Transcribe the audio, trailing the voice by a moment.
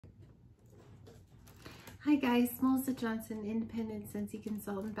Hi guys, Melissa Johnson, independent Scentsy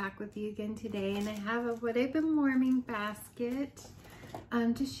consultant, back with you again today, and I have a what I've been warming basket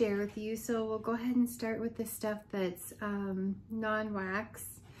to share with you. So we'll go ahead and start with the stuff that's non-wax.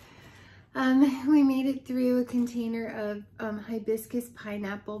 We made it through a container of hibiscus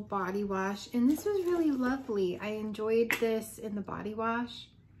pineapple body wash, and this was really lovely. I enjoyed this in the body wash.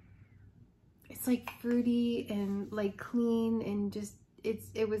 It's like fruity and like clean, and just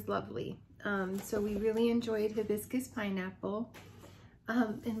it was lovely. So we really enjoyed hibiscus pineapple.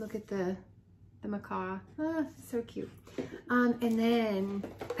 And look at the macaw. Ah, so cute. And then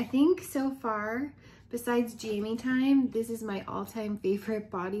I think so far, besides Jamie Time, this is my all-time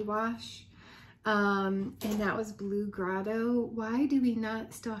favorite body wash. And that was Blue Grotto. Why do we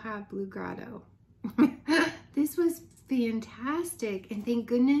not still have Blue Grotto? This was fantastic. And thank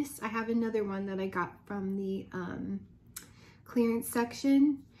goodness I have another one that I got from the clearance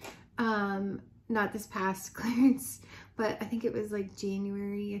section. Not this past clearance, but I think it was like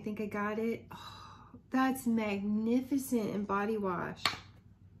January. I think I got it. Oh, that's magnificent in body wash.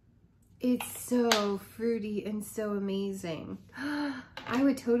 It's so fruity and so amazing. I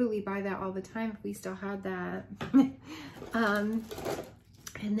would totally buy that all the time if we still had that. And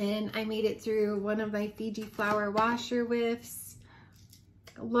then I made it through one of my Fiji flower washer whiffs.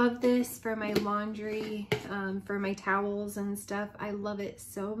 Love this for my laundry, for my towels and stuff. I love it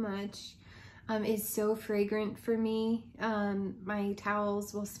so much. It's so fragrant for me. My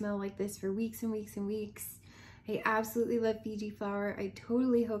towels will smell like this for weeks and weeks and weeks. I absolutely love Fiji flower. I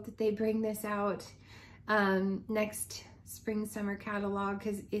totally hope that they bring this out next spring summer catalog,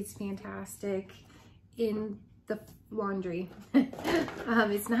 because it's fantastic in the laundry.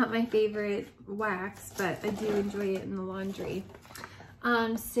 It's not my favorite wax, but I do enjoy it in the laundry.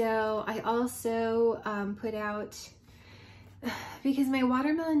 So I also put out, because my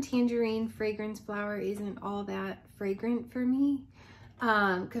watermelon tangerine fragrance flower isn't all that fragrant for me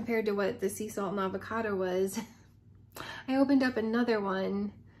compared to what the sea salt and avocado was. I opened up another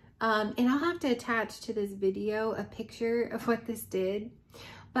one, and I'll have to attach to this video a picture of what this did,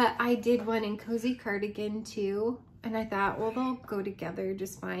 but I did one in cozy cardigan too, and I thought, well, they'll go together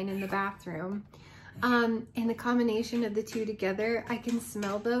just fine in the bathroom. And the combination of the two together, I can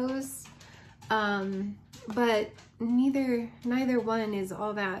smell those, but neither one is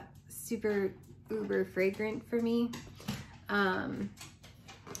all that super uber fragrant for me. I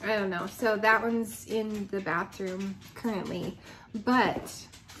don't know. So that one's in the bathroom currently, but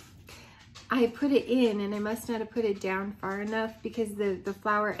I put it in, and I must not have put it down far enough, because the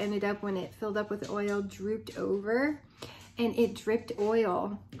flower ended up, when it filled up with oil, drooped over, and it dripped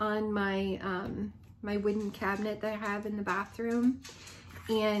oil on my my wooden cabinet that I have in the bathroom,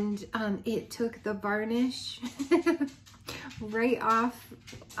 and it took the varnish right off.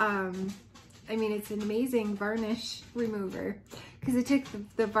 I mean, it's an amazing varnish remover, because it took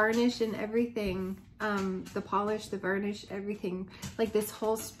the varnish and everything, the polish, the varnish, everything, like this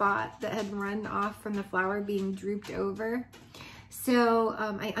whole spot that had run off from the flower being drooped over. So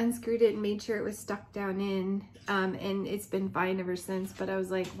I unscrewed it and made sure it was stuck down in, and it's been fine ever since. But I was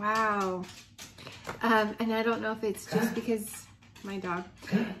like, wow. And I don't know if it's just because my dog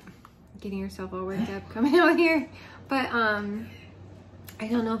getting herself all worked up coming out here, but I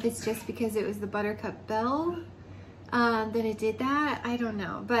don't know if it's just because it was the Buttercup Bell that it did that. I don't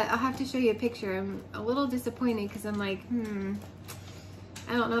know, but I'll have to show you a picture. I'm a little disappointed, because I'm like,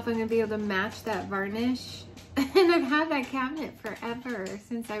 I don't know if I'm gonna be able to match that varnish. And I've had that cabinet forever,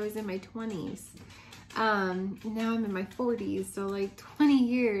 since I was in my 20s. Now I'm in my 40s, so like 20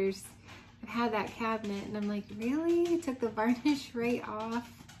 years I've had that cabinet, and I'm like, really? It took the varnish right off?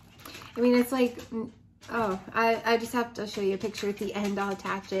 I mean, it's like, oh, I just have to show you a picture at the end. I'll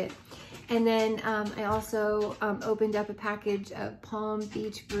attach it. And then I also opened up a package of Palm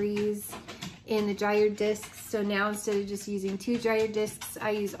Beach Breeze in the dryer discs. So now, instead of just using 2 dryer discs,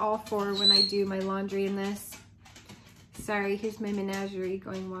 I use all 4 when I do my laundry in this. Sorry, here's my menagerie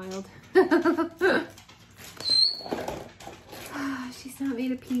going wild. She's not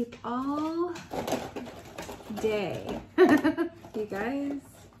made a peep all day. You guys.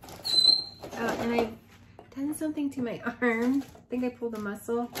 Oh, and I've done something to my arm. I think I pulled a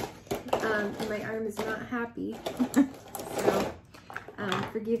muscle, and my arm is not happy. So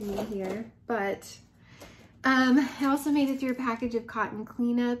forgive me here. But I also made it through a package of cotton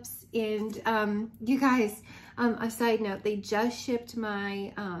cleanups, and you guys, a side note, they just shipped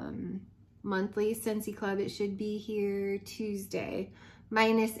my monthly Scentsy Club. It should be here Tuesday,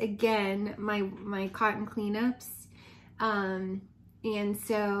 minus again my cotton cleanups, and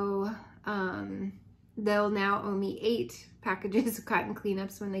so they'll now owe me 8 packages of cotton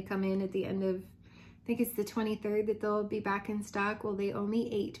cleanups when they come in at the end of I think it's the 23rd that they'll be back in stock. Well, they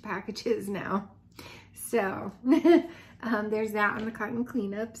only 8 packages now. So there's that on the cotton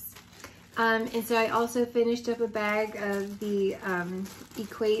cleanups. And so I also finished up a bag of the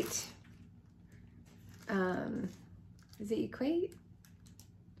Equate, is it Equate?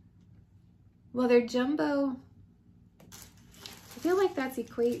 Well, they're jumbo. I feel like that's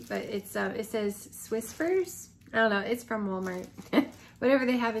Equate, but it's it says Swissfers. I don't know, it's from Walmart. Whatever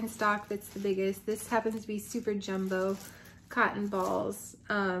they have in stock that's the biggest. This happens to be super jumbo cotton balls.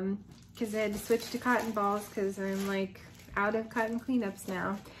 Because I had to switch to cotton balls because I'm like out of cotton cleanups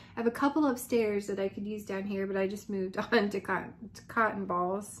now. I have a couple upstairs that I could use down here, but I just moved on to cotton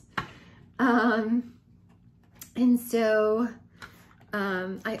balls. And so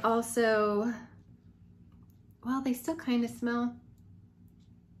I also, well, they still kind of smell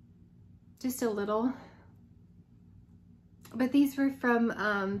just a little. But these were from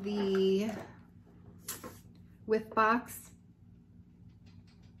the Whiff Box.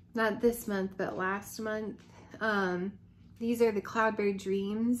 Not this month, but last month. These are the Cloudberry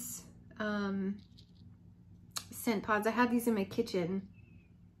Dreams scent pods. I had these in my kitchen,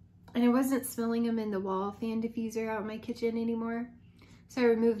 and I wasn't smelling them in the wall fan diffuser out in my kitchen anymore. So I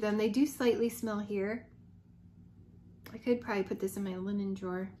removed them. They do slightly smell here. I could probably put this in my linen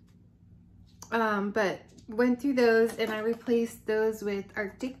drawer. But went through those, and I replaced those with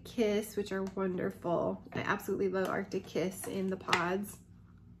Arctic Kiss, which are wonderful. I absolutely love Arctic Kiss in the pods.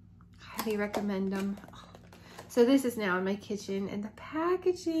 Highly recommend them. So this is now in my kitchen, and the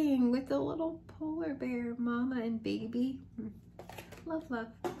packaging with the little polar bear, mama and baby. Love, love.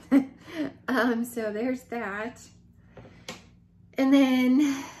 So there's that. And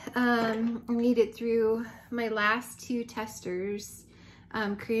then I made it through my last 2 testers.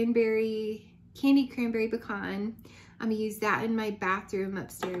 Candy cranberry pecan. I'm gonna use that in my bathroom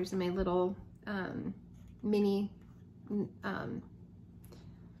upstairs in my little mini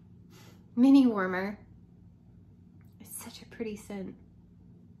warmer. It's such a pretty scent.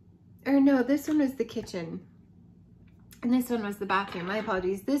 Or no, this one was the kitchen. And this one was the bathroom. My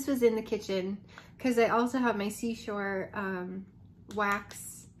apologies. This was in the kitchen because I also have my Seashore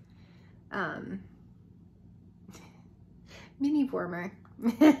wax mini warmer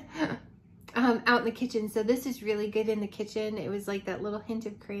out in the kitchen. So this is really good in the kitchen. It was like that little hint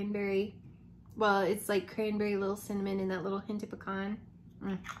of cranberry. Well, it's like cranberry, little cinnamon, and that little hint of pecan.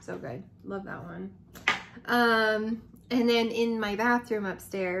 So good. Love that one. And then in my bathroom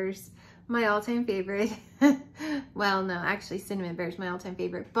upstairs, my all-time favorite, well, no, actually Cinnamon Bear is my all-time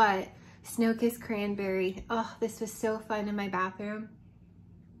favorite, but Snow Kiss Cranberry. Oh, this was so fun in my bathroom.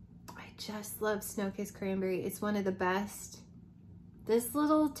 I just love Snow Kiss Cranberry. It's one of the best. This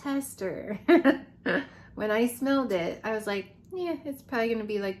little tester, when I smelled it, I was like, yeah, it's probably gonna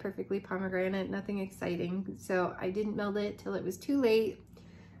be like perfectly pomegranate, nothing exciting. So I didn't melt it till it was too late.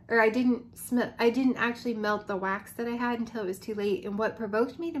 Or I didn't actually melt the wax that I had until it was too late. And what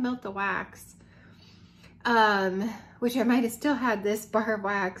provoked me to melt the wax, which I might have still had this bar of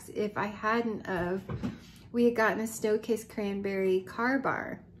wax if I hadn't of, we had gotten a Snow Kiss Cranberry car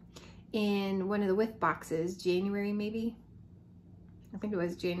bar in one of the Whiff boxes, January maybe? I think it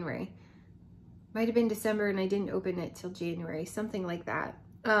was January. Might have been December and I didn't open it till January, something like that.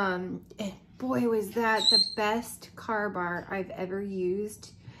 And boy, was that the best car bar I've ever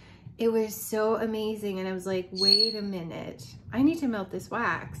used. It was so amazing. And I was like, wait a minute, I need to melt this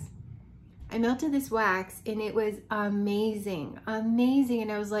wax. I melted this wax and it was amazing, amazing.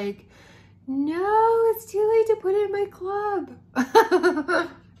 And I was like, no, it's too late to put it in my club.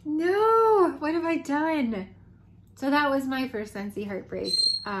 No, what have I done? So that was my first Scentsy heartbreak,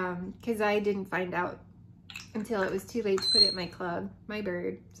 because I didn't find out until it was too late to put it in my club. My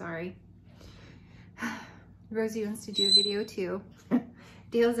bird, sorry. Rosie wants to do a video too.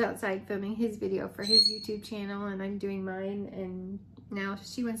 Dale's outside filming his video for his YouTube channel, and I'm doing mine, and now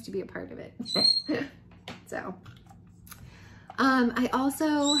she wants to be a part of it. So, I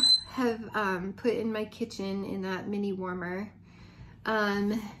also have put in my kitchen in that mini warmer,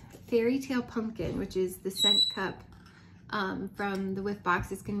 Fairy Tale Pumpkin, which is the scent cup from the Whiff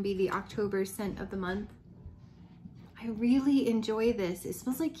box. It's going to be the October scent of the month. I really enjoy this. It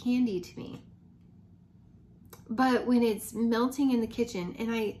smells like candy to me. But when it's melting in the kitchen, and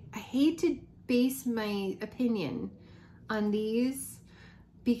I hate to base my opinion on these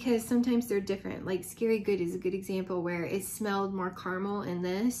because sometimes they're different. Like Scary Good is a good example where it smelled more caramel in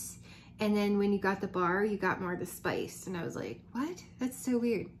this. And then when you got the bar, you got more of the spice. And I was like, what? That's so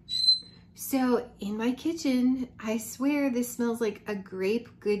weird. So in my kitchen, I swear this smells like a grape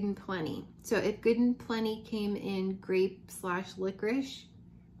Good and Plenty. So if Good and Plenty came in grape / licorice,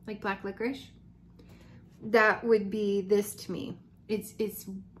 like black licorice, that would be this to me. It's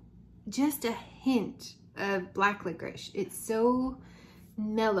just a hint of black licorice. It's so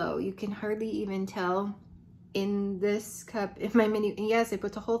mellow, you can hardly even tell. In this cup, in my mini, yes, I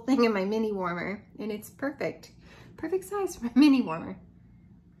put the whole thing in my mini warmer, and it's perfect size for a mini warmer.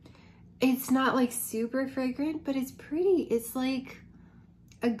 It's not like super fragrant, but it's pretty. It's like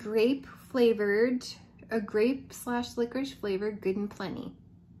a grape slash licorice flavored Good and Plenty.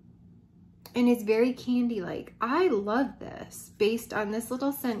 And it's very candy-like. I love this based on this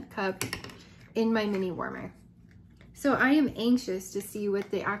little scent cup in my mini warmer. So I am anxious to see what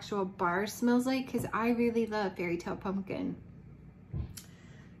the actual bar smells like, because I really love Fairy Tale Pumpkin.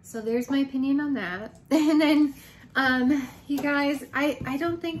 So there's my opinion on that. And then, you guys, I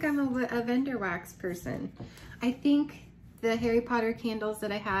don't think I'm a vendor wax person. I think the Harry Potter candles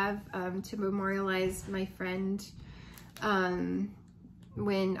that I have to memorialize my friend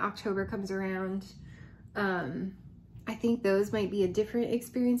when October comes around, I think those might be a different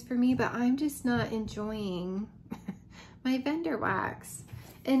experience for me, but I'm just not enjoying my vendor wax.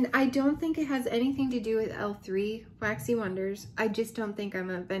 And I don't think it has anything to do with L3 Waxy Wonders. I just don't think I'm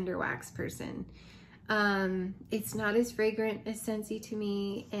a vendor wax person. It's not as fragrant as Scentsy to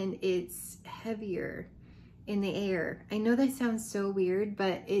me, and it's heavier in the air. I know that sounds so weird,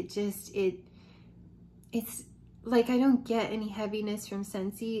 but it's like I don't get any heaviness from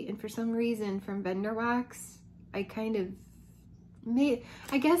Scentsy, and for some reason from vendor wax, I kind of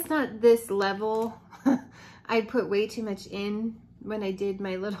I guess not this level. I put way too much in when I did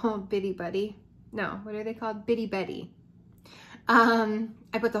my little Bitty Buddy. No, what are they called? Bitty Betty. I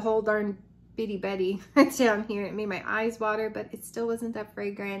put the whole darn Bitty Betty down here. It made my eyes water, but it still wasn't that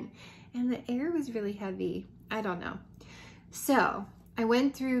fragrant. And the air was really heavy. I don't know. So I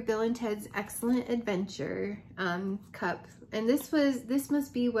went through Bill and Ted's Excellent Adventure cup. And this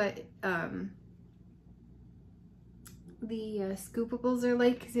must be what the scoopables are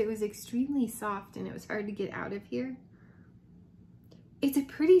like, because it was extremely soft and it was hard to get out of here. It's a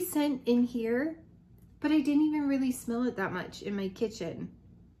pretty scent in here, but I didn't even really smell it that much in my kitchen.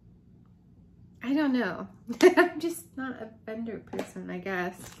 I don't know. I'm just not a vendor person, I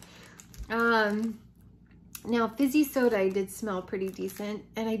guess. Now fizzy soda I did smell pretty decent,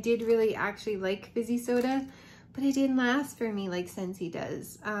 and I did really actually like fizzy soda, but it didn't last for me like Scentsy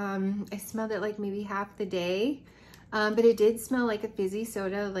does. I smelled it like maybe half the day. But it did smell like a fizzy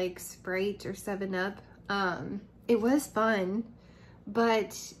soda, like Sprite or 7-Up. It was fun,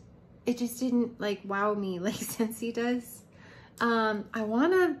 but it just didn't like wow me like Scentsy does. I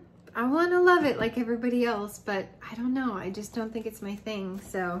wanna love it like everybody else, but I don't know. I just don't think it's my thing.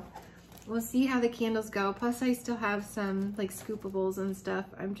 So we'll see how the candles go. Plus I still have some like scoopables and stuff.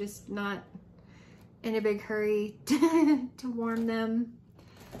 I'm just not in a big hurry to warm them.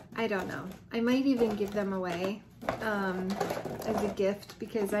 I don't know. I might even give them away as a gift,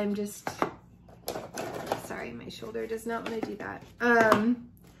 because I'm just, sorry, my shoulder does not want to do that.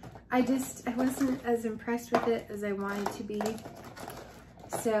 I wasn't as impressed with it as I wanted to be.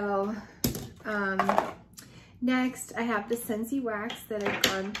 So next I have the Scentsy wax that I've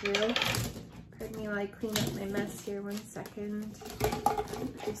gone through. Pardon me while I clean up my mess here, 1 second.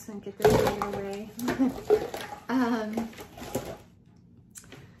 Just want to get this out of the way.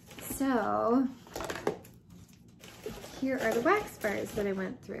 So here are the wax bars that I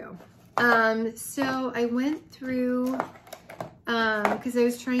went through. So I went through, because I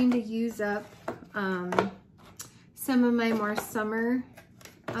was trying to use up some of my more summer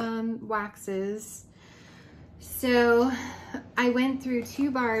waxes. So I went through 2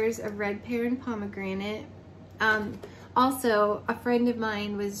 bars of red pear and pomegranate. Also, a friend of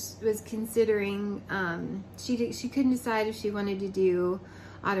mine was considering, she couldn't decide if she wanted to do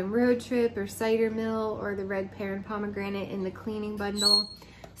Autumn Road Trip or Cider Mill or the red pear and pomegranate in the cleaning bundle.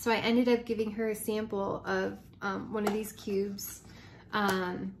 So I ended up giving her a sample of one of these cubes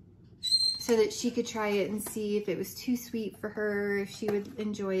so that she could try it and see if it was too sweet for her, if she would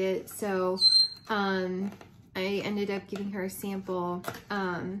enjoy it. So I ended up giving her a sample,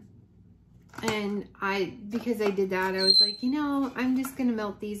 and because I did that, I was like, you know, I'm just gonna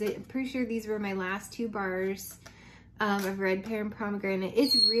melt these. I'm pretty sure these were my last 2 bars of red pear and pomegranate.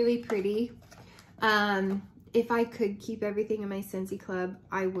 It's really pretty. If I could keep everything in my Scentsy Club,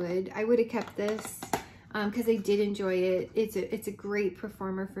 I would have kept this because I did enjoy it. It's a great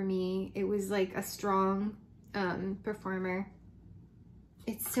performer for me. It was like a strong performer.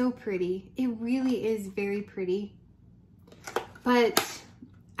 It's so pretty. It really is very pretty. But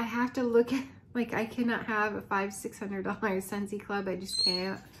I have to look at, like, I cannot have a $500–600 Scentsy Club. I just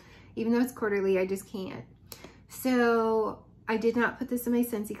can't. Even though it's quarterly, I just can't. So I did not put this in my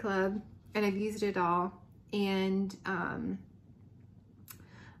Scentsy Club, and I've used it all. and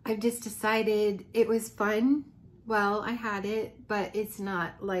I've just decided it was fun while I had it, but it's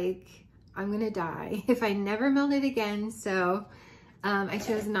not like I'm gonna die if I never melt it again. So I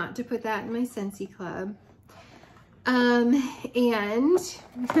chose not to put that in my Scentsy club. And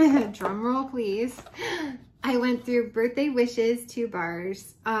drum roll please, I went through birthday wishes 2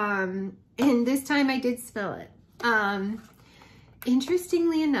 bars, and this time I did smell it.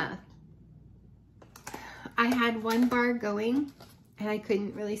 Interestingly enough, I had 1 bar going and I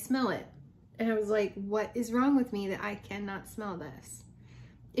couldn't really smell it. And I was like, what is wrong with me that I cannot smell this?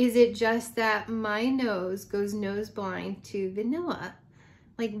 Is it just that my nose goes nose blind to vanilla?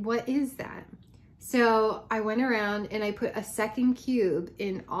 Like, what is that? So I went around and I put a 2nd cube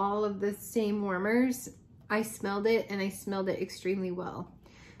in all of the same warmers. I smelled it and I smelled it extremely well.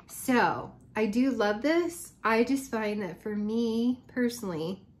 So I do love this. I just find that for me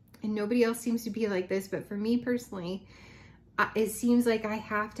personally, and nobody else seems to be like this, but for me personally, it seems like I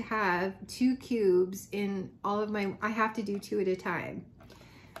have to have 2 cubes in all of my, I have to do 2 at a time.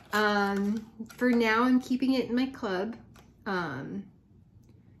 For now, I'm keeping it in my club,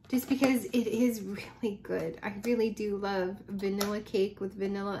 just because it is really good. I really do love vanilla cake with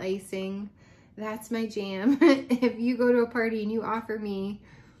vanilla icing. That's my jam. If you go to a party and you offer me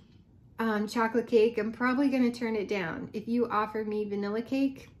chocolate cake, I'm probably gonna turn it down. If you offer me vanilla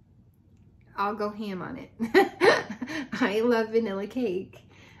cake, I'll go ham on it. I love vanilla cake.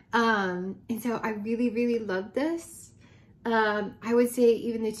 And so I really, really love this. I would say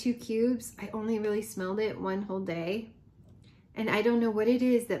even the 2 cubes, I only really smelled it 1 whole day. And I don't know what it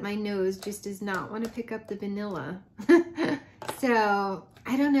is that my nose just does not want to pick up the vanilla. So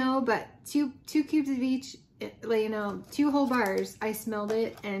I don't know, but two cubes of each, you know, 2 whole bars, I smelled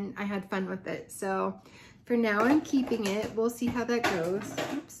it and I had fun with it. So for now I'm keeping it. We'll see how that goes.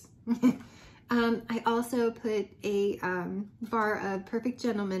 Oops. I also put a bar of Perfect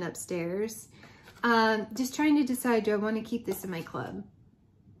Gentleman upstairs. Just trying to decide, do I want to keep this in my club?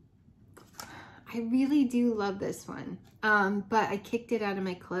 I really do love this one, but I kicked it out of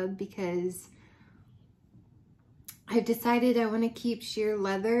my club because I've decided I want to keep sheer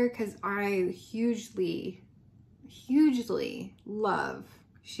leather because I hugely love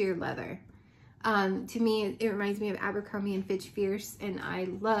sheer leather. To me, it reminds me of Abercrombie and Fitch Fierce, and I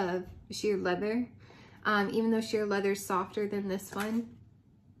love sheer leather. Even though sheer leather is softer than this one.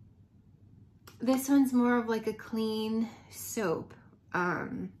 This one's more of like a clean soap.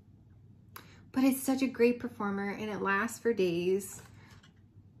 But it's such a great performer and it lasts for days.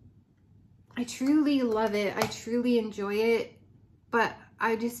 I truly love it. I truly enjoy it. But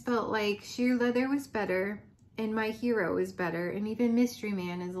I just felt like sheer leather was better and my hero is better. And even Mystery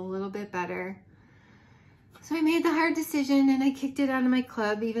Man is a little bit better. So I made the hard decision and I kicked it out of my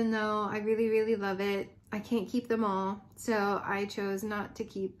club, even though I really, really love it. I can't keep them all. So I chose not to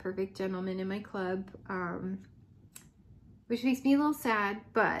keep Perfect Gentleman in my club, which makes me a little sad,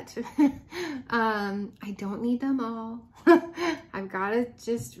 but I don't need them all. I've got to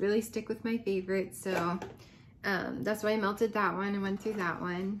just really stick with my favorites. So that's why I melted that one and went through that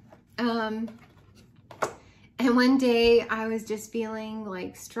one. And one day I was just feeling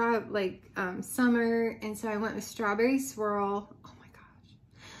like summer, and so I went with Strawberry Swirl. Oh my gosh,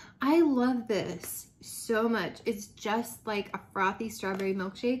 I love this so much. It's just like a frothy strawberry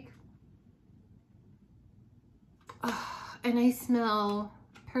milkshake. Oh, and I smell,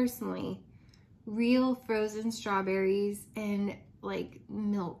 personally, real frozen strawberries and like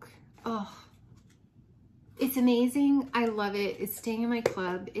milk. Oh, it's amazing. I love it. It's staying in my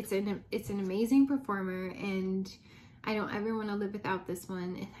club. It's an amazing performer, and I don't ever want to live without this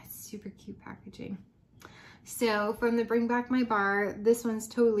one. And that's super cute packaging. So from the Bring Back My Bar, this one's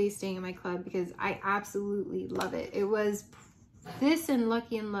totally staying in my club because I absolutely love it. It was this and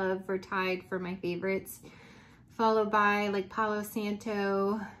Lucky in Love were tied for my favorites, followed by like Palo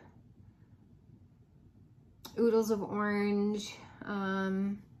Santo, Oodles of Orange.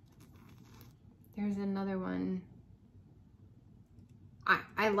 There's another one.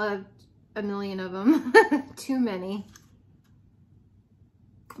 I loved a million of them. Too many.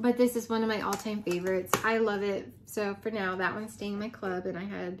 But this is one of my all-time favorites. I love it. So for now, that one's staying in my club, and I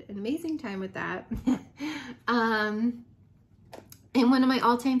had an amazing time with that. And one of my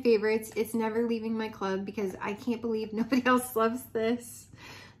all-time favorites, it's never leaving my club because I can't believe nobody else loves this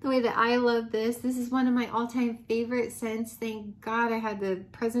the way that I love this. This is one of my all-time favorite scents. Thank God I had the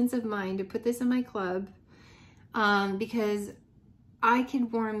presence of mind to put this in my club, because I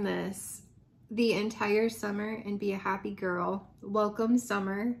could warm this the entire summer and be a happy girl. Welcome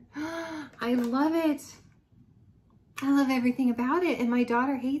summer. I love it. I love everything about it, and my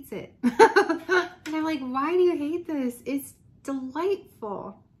daughter hates it. they're like, why do you hate this? It's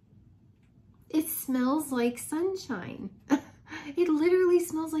delightful. It smells like sunshine. It literally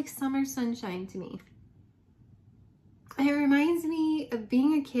smells like summer sunshine to me. It reminds me of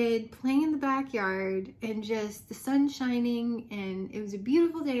being a kid, playing in the backyard, and just the sun shining, and it was a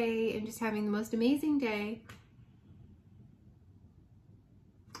beautiful day, and just having the most amazing day.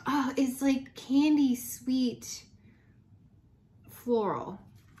 Oh, it's like candy sweet floral.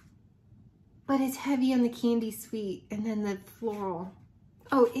 But it's heavy on the candy sweet, and then the floral.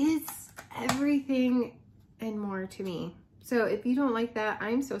 Oh, it's everything and more to me. So if you don't like that,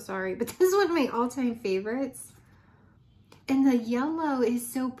 I'm so sorry, but this is one of my all-time favorites. And the yellow is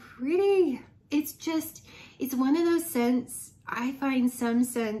so pretty. It's just, it's one of those scents. I find some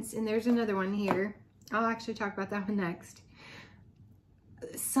scents, and there's another one here. I'll actually talk about that one next.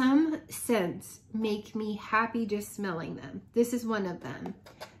 Some scents make me happy just smelling them. This is one of them.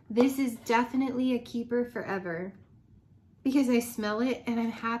 This is definitely a keeper forever because I smell it and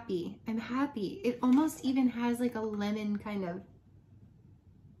I'm happy. I'm happy. It almost even has like a lemon kind of,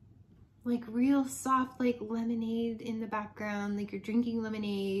 like real soft, like lemonade in the background, like you're drinking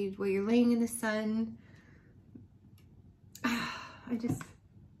lemonade while you're laying in the sun. I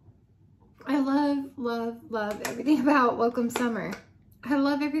love everything about Welcome Summer. I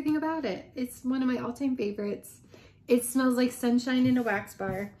love everything about it. It's one of my all-time favorites. It smells like sunshine in a wax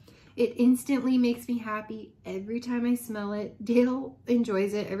bar. It instantly makes me happy every time I smell it. Dale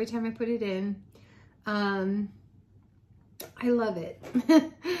enjoys it every time I put it in. I love it.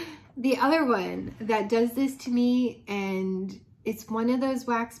 The other one that does this to me, and it's one of those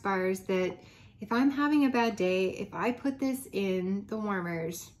wax bars that if I'm having a bad day, if I put this in the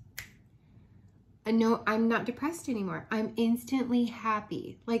warmers, I know I'm not depressed anymore. I'm instantly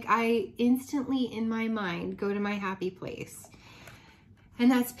happy. Like I instantly in my mind go to my happy place. And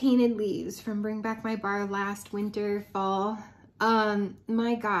that's Painted Leaves from Bring Back My Bar last winter, fall.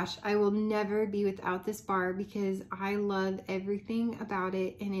 My gosh, I will never be without this bar because I love everything about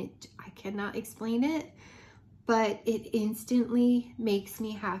it, and I cannot explain it, but it instantly makes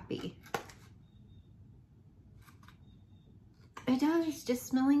me happy. It does. Just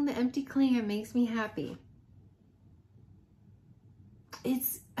smelling the empty clam makes me happy.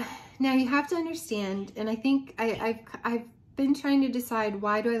 Now you have to understand, and I think I've been trying to decide,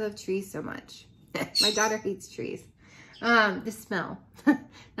 why do I love trees so much? My daughter hates trees. The smell, not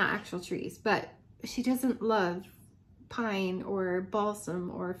actual trees, but she doesn't love pine or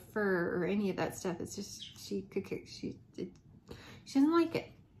balsam or fir or any of that stuff. It's just, she doesn't like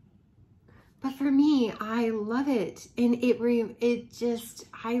it. But for me, I love it. And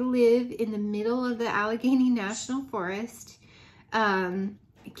I live in the middle of the Allegheny National Forest,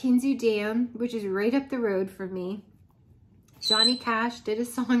 Kinzu Dam, which is right up the road from me. Johnny Cash did a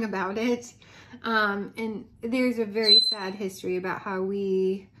song about it. And there's a very sad history about how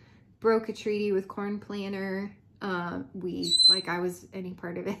we broke a treaty with Corn Planter. Like I was any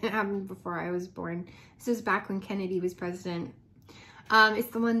part of it. It happened before I was born. This is back when Kennedy was president. It's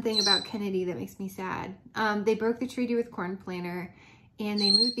the one thing about Kennedy that makes me sad. They broke the treaty with Corn Planter, and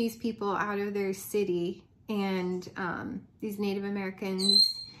they moved these people out of their city, and these Native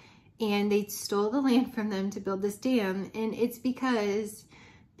Americans, and they stole the land from them to build this dam. And it's because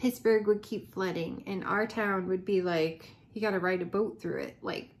Pittsburgh would keep flooding, and our town would be like, you got to ride a boat through it.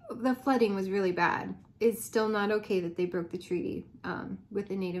 Like, the flooding was really bad. It's still not okay that they broke the treaty with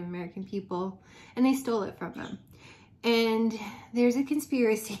the Native American people, and they stole it from them. And there's a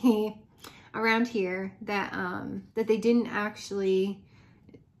conspiracy around here that that they didn't actually,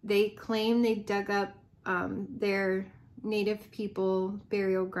 they claim they dug up their Native people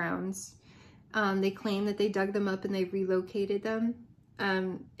burial grounds. They claim that they dug them up and they relocated them.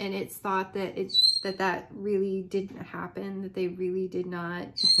 And it's thought that that really didn't happen, that they really did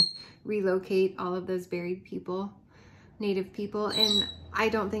not relocate all of those buried people, Native people, and I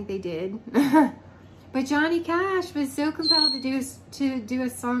don't think they did. But Johnny Cash was so compelled to do a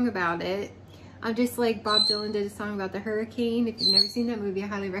song about it. Just like Bob Dylan did a song about the hurricane. If you've never seen that movie, I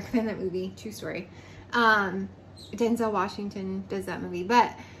highly recommend that movie. True story. Denzel Washington does that movie.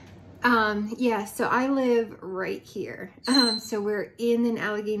 But yeah, so I live right here. So we're in an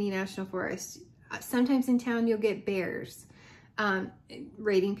Allegheny National Forest. Sometimes in town you'll get bears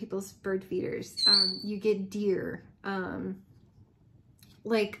raiding people's bird feeders. You get deer.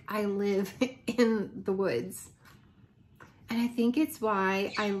 Like, I live in the woods. And I think it's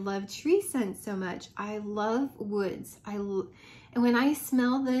why I love tree scents so much. I love woods. And when I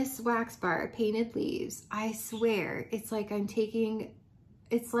smell this wax bar, Painted Leaves, I swear, it's like I'm taking,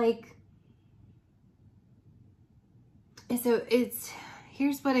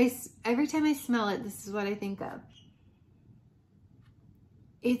 here's what every time I smell it, this is what I think of.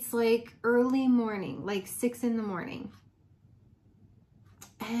 It's like early morning, like 6 in the morning.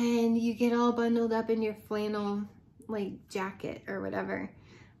 And you get all bundled up in your flannel like jacket or whatever,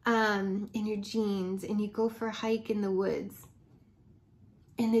 in your jeans, and you go for a hike in the woods.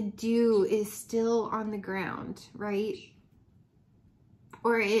 And the dew is still on the ground, right?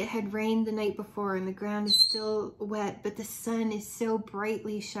 Or it had rained the night before and the ground is still wet, but the sun is so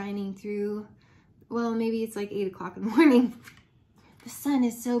brightly shining through. Well, maybe it's like 8 o'clock in the morning. The sun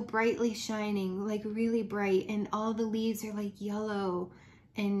is so brightly shining, like really bright, and all the leaves are like yellow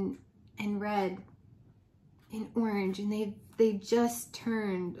and red and orange, and they've just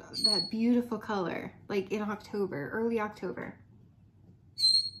turned that beautiful color, like in October, early October.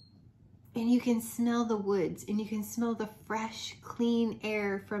 And you can smell the woods, and you can smell the fresh, clean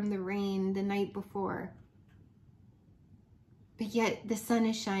air from the rain the night before. But yet the sun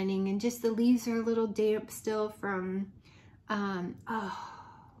is shining, and just the leaves are a little damp still from,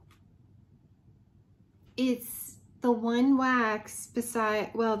 it's the one wax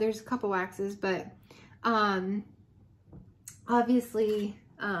beside, well, there's a couple waxes, but obviously,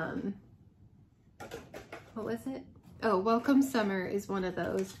 what was it? Oh, Welcome Summer is one of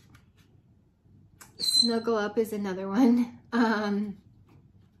those. Snuggle Up is another one. And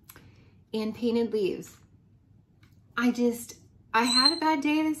Painted Leaves. I had a bad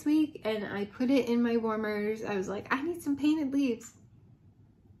day this week, and I put it in my warmers. I was like, I need some Painted Leaves.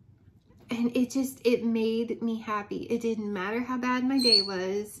 And it made me happy. It didn't matter how bad my day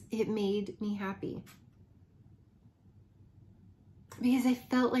was. It made me happy. Because I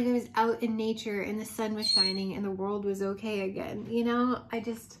felt like I was out in nature and the sun was shining and the world was okay again. You know,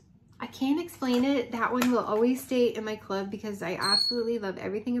 I can't explain it. That one will always stay in my club because I absolutely love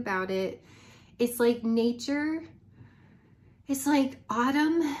everything about it. It's like nature. It's like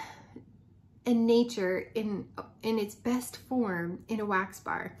autumn and nature in its best form in a wax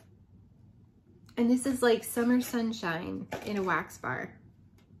bar. And this is like summer sunshine in a wax bar.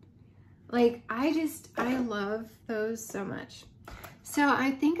 Like, I love those so much. So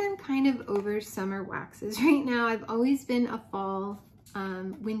I think I'm kind of over summer waxes right now. I've always been a fall,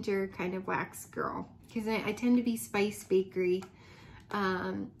 winter kind of wax girl, because I tend to be spice bakery,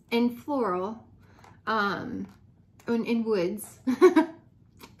 and floral, and woods. What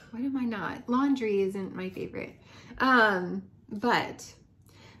am I not? Laundry isn't my favorite. But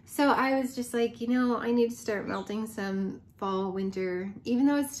so I was just like, you know, I need to start melting some fall, winter, even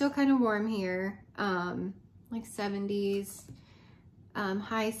though it's still kind of warm here, like 70s,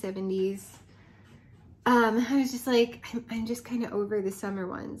 high 70s. I was just like, I'm just kind of over the summer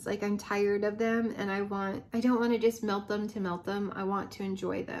ones. Like, I'm tired of them, and I don't want to just melt them to melt them. I want to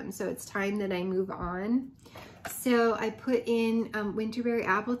enjoy them. So it's time that I move on. So I put in winterberry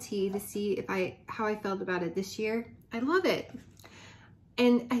apple tea to see how I felt about it this year. I love it.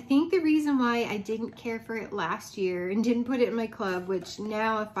 And I think the reason why I didn't care for it last year and didn't put it in my club, which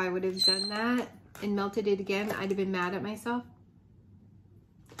now if I would have done that and melted it again, I'd have been mad at myself.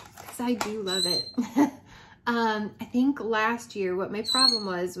 Because I do love it. I think last year what my problem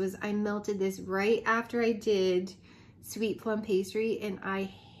was I melted this right after I did sweet plum pastry, and I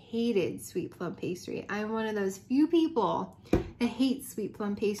hated sweet plum pastry. I'm one of those few people that hate sweet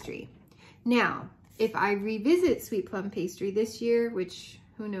plum pastry. Now, if I revisit sweet plum pastry this year, which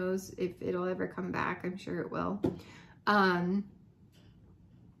who knows if it'll ever come back, I'm sure it will. I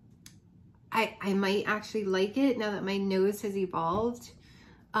might actually like it now that my nose has evolved.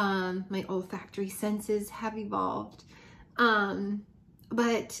 My olfactory senses have evolved.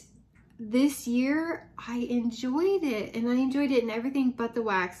 But this year I enjoyed it, and I enjoyed it in everything but the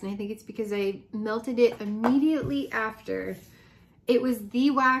wax. And I think it's because I melted it immediately after. It was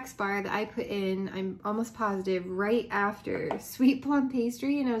the wax bar that I put in, I'm almost positive, right after sweet plum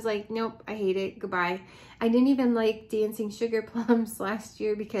pastry. And I was like, nope, I hate it. Goodbye. I didn't even like dancing sugar plums last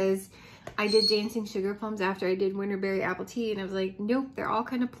year because I did dancing sugar plums after I did winterberry apple tea. And I was like, nope, they're all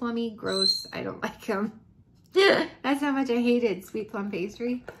kind of plummy, gross. I don't like them. That's how much I hated sweet plum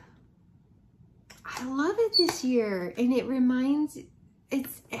pastry. I love it this year. And it reminds, I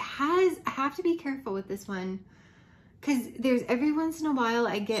have to be careful with this one. Because there's every once in a while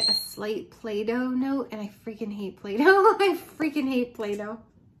I get a slight Play-Doh note, and I freaking hate Play-Doh. I freaking hate Play-Doh.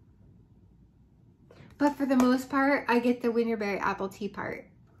 But for the most part, I get the winterberry apple tea part.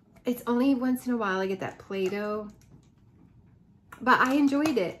 It's only once in a while I get that Play-Doh. But I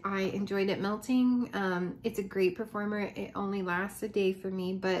enjoyed it. I enjoyed it melting. It's a great performer. It only lasts a day for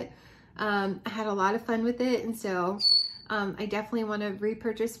me, but I had a lot of fun with it. And so I definitely want to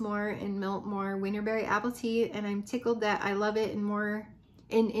repurchase more and melt more winterberry apple tea, and I'm tickled that I love it in more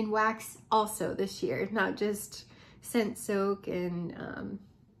in wax also this year, not just scent soak and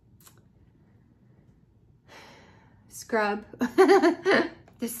scrub.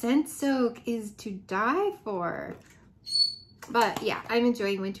 The scent soak is to die for. But yeah, I'm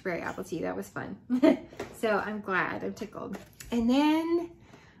enjoying winterberry apple tea. That was fun. So I'm glad. I'm tickled. And then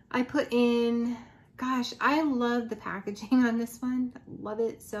I put in, gosh, I love the packaging on this one. Love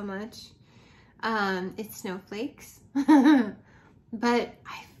it so much. It's snowflakes. But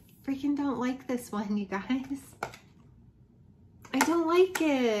I freaking don't like this one, you guys. I don't like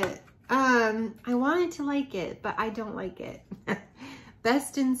it. I wanted to like it, but I don't like it.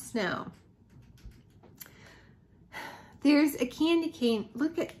 Best in Snow. There's a candy cane.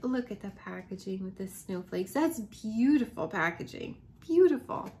 Look at the packaging with the snowflakes. That's beautiful packaging.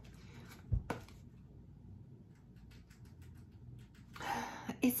 Beautiful.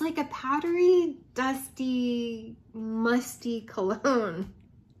 It's like a powdery, dusty, musty cologne.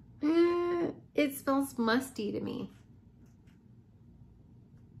 It smells musty to me.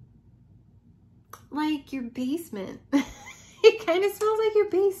 Like your basement. It kind of smells like your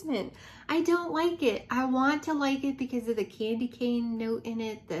basement. I don't like it. I want to like it because of the candy cane note in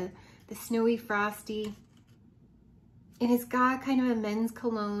it, the snowy frosty. And it's got kind of a men's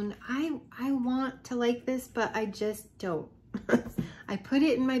cologne. I want to like this, but I just don't. I put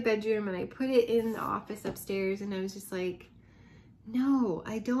it in my bedroom and I put it in the office upstairs and I was just like, no,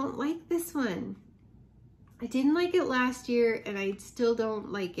 I don't like this one. I didn't like it last year and I still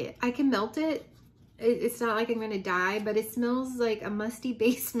don't like it. I can melt it. It's not like I'm gonna die, but it smells like a musty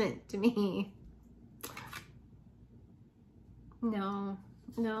basement to me. No,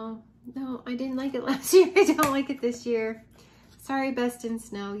 I didn't like it last year. I don't like it this year. Sorry, Best in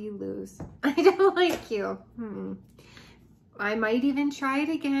Snow, you lose. I don't like you. I might even try it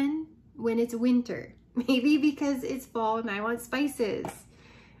again when it's winter. Maybe because it's fall and I want spices.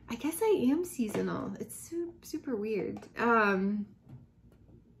 I guess I am seasonal. It's super weird.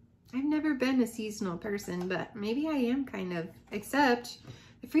 I've never been a seasonal person, but maybe I am kind of, except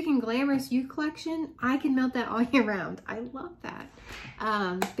the freaking Glamorous You collection, I can melt that all year round. I love that.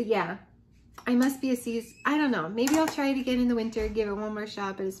 But yeah, I must be a season, I don't know. Maybe I'll try it again in the winter, give it one more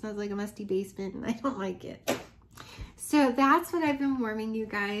shot, but it smells like a musty basement and I don't like it. So that's what I've been warming you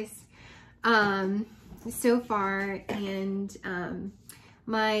guys so far. And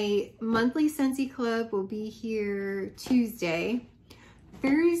my monthly Scentsy Club will be here Tuesday.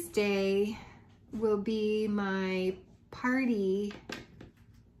 Thursday will be my party,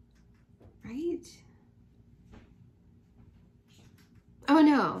 right? Oh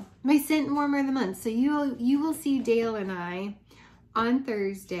no, my scent warmer of the month. So you will see Dale and I on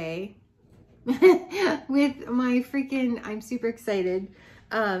Thursday with my freaking, I'm super excited.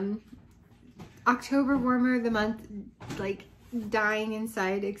 October warmer of the month, like dying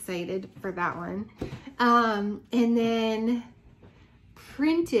inside, excited for that one. And then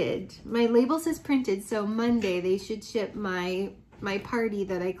printed, my label says printed, so Monday they should ship my party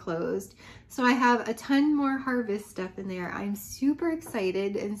that I closed. So I have a ton more harvest stuff in there. I'm super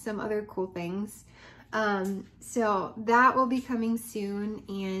excited, and some other cool things. So that will be coming soon.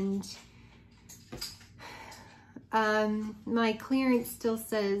 And my clearance still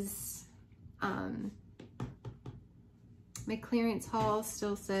says, my clearance haul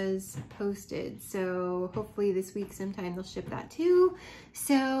still says posted. So hopefully this week sometime they'll ship that too.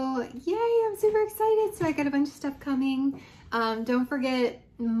 So yay, I'm super excited. So I got a bunch of stuff coming. Don't forget,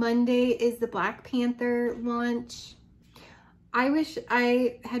 Monday is the Black Panther launch. I wish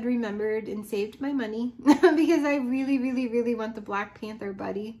I had remembered and saved my money because I really want the Black Panther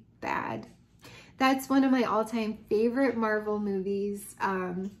buddy bad. That's one of my all-time favorite Marvel movies.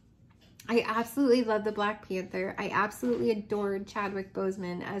 I absolutely love the Black Panther. I absolutely adored Chadwick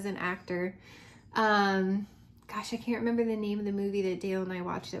Boseman as an actor. Gosh, I can't remember the name of the movie that Dale and I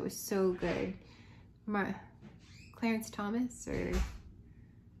watched that was so good. Clarence Thomas or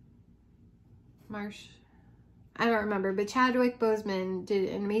Marsh? I don't remember, but Chadwick Boseman did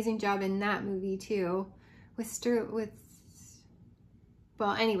an amazing job in that movie too.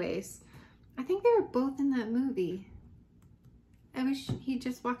 Well, anyways, I think they were both in that movie. I wish he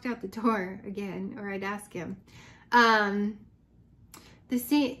just walked out the door again, or I'd ask him.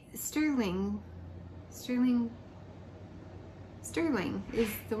 Sterling is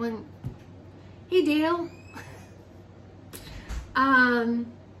the one. Hey, Dale.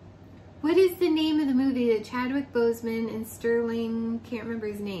 What is the name of the movie that Chadwick Boseman and Sterling, can't remember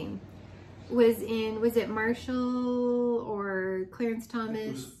his name, was in? Was it Marshall or Clarence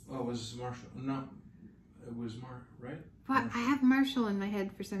Thomas? It was Marshall. No, it was right? What? I have Marshall in my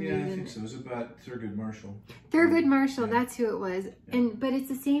head for some reason. Yeah, I think so. It was about Thurgood Marshall. Thurgood Marshall, yeah. That's who it was. Yeah. But it's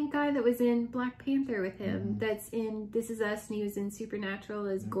the same guy that was in Black Panther with him. That's in This Is Us, and he was in Supernatural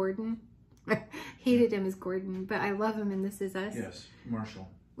as Gordon. Hated him as Gordon, but I love him in This Is Us. Yes, Marshall.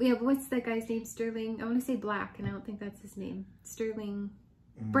 Yeah, what's that guy's name? Sterling. I want to say Black, and I don't think that's his name. Sterling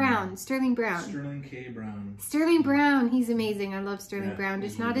Brown. Sterling Brown. Sterling K. Brown. Sterling Brown. He's amazing. I love Sterling Brown.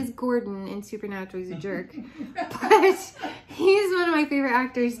 Just not really. as Gordon in Supernatural. He's a jerk. But he's one of my favorite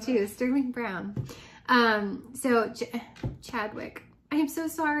actors too. Sterling Brown. So Chadwick, I am so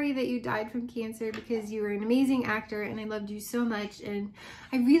sorry that you died from cancer, because you were an amazing actor and I loved you so much. And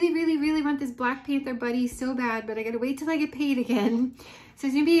I really, really, really want this Black Panther buddy so bad, but I gotta wait till I get paid again. So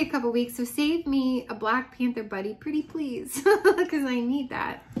it's gonna be a couple weeks. So save me a Black Panther buddy, pretty please, because I need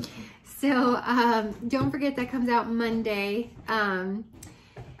that. So don't forget that comes out Monday. And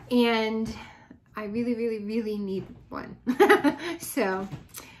I really, really, really need one. So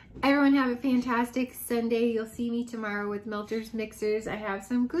everyone have a fantastic Sunday. You'll see me tomorrow with Melter's Mixers. I have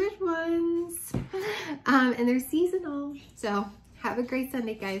some good ones. And they're seasonal. So have a great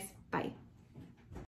Sunday, guys. Bye.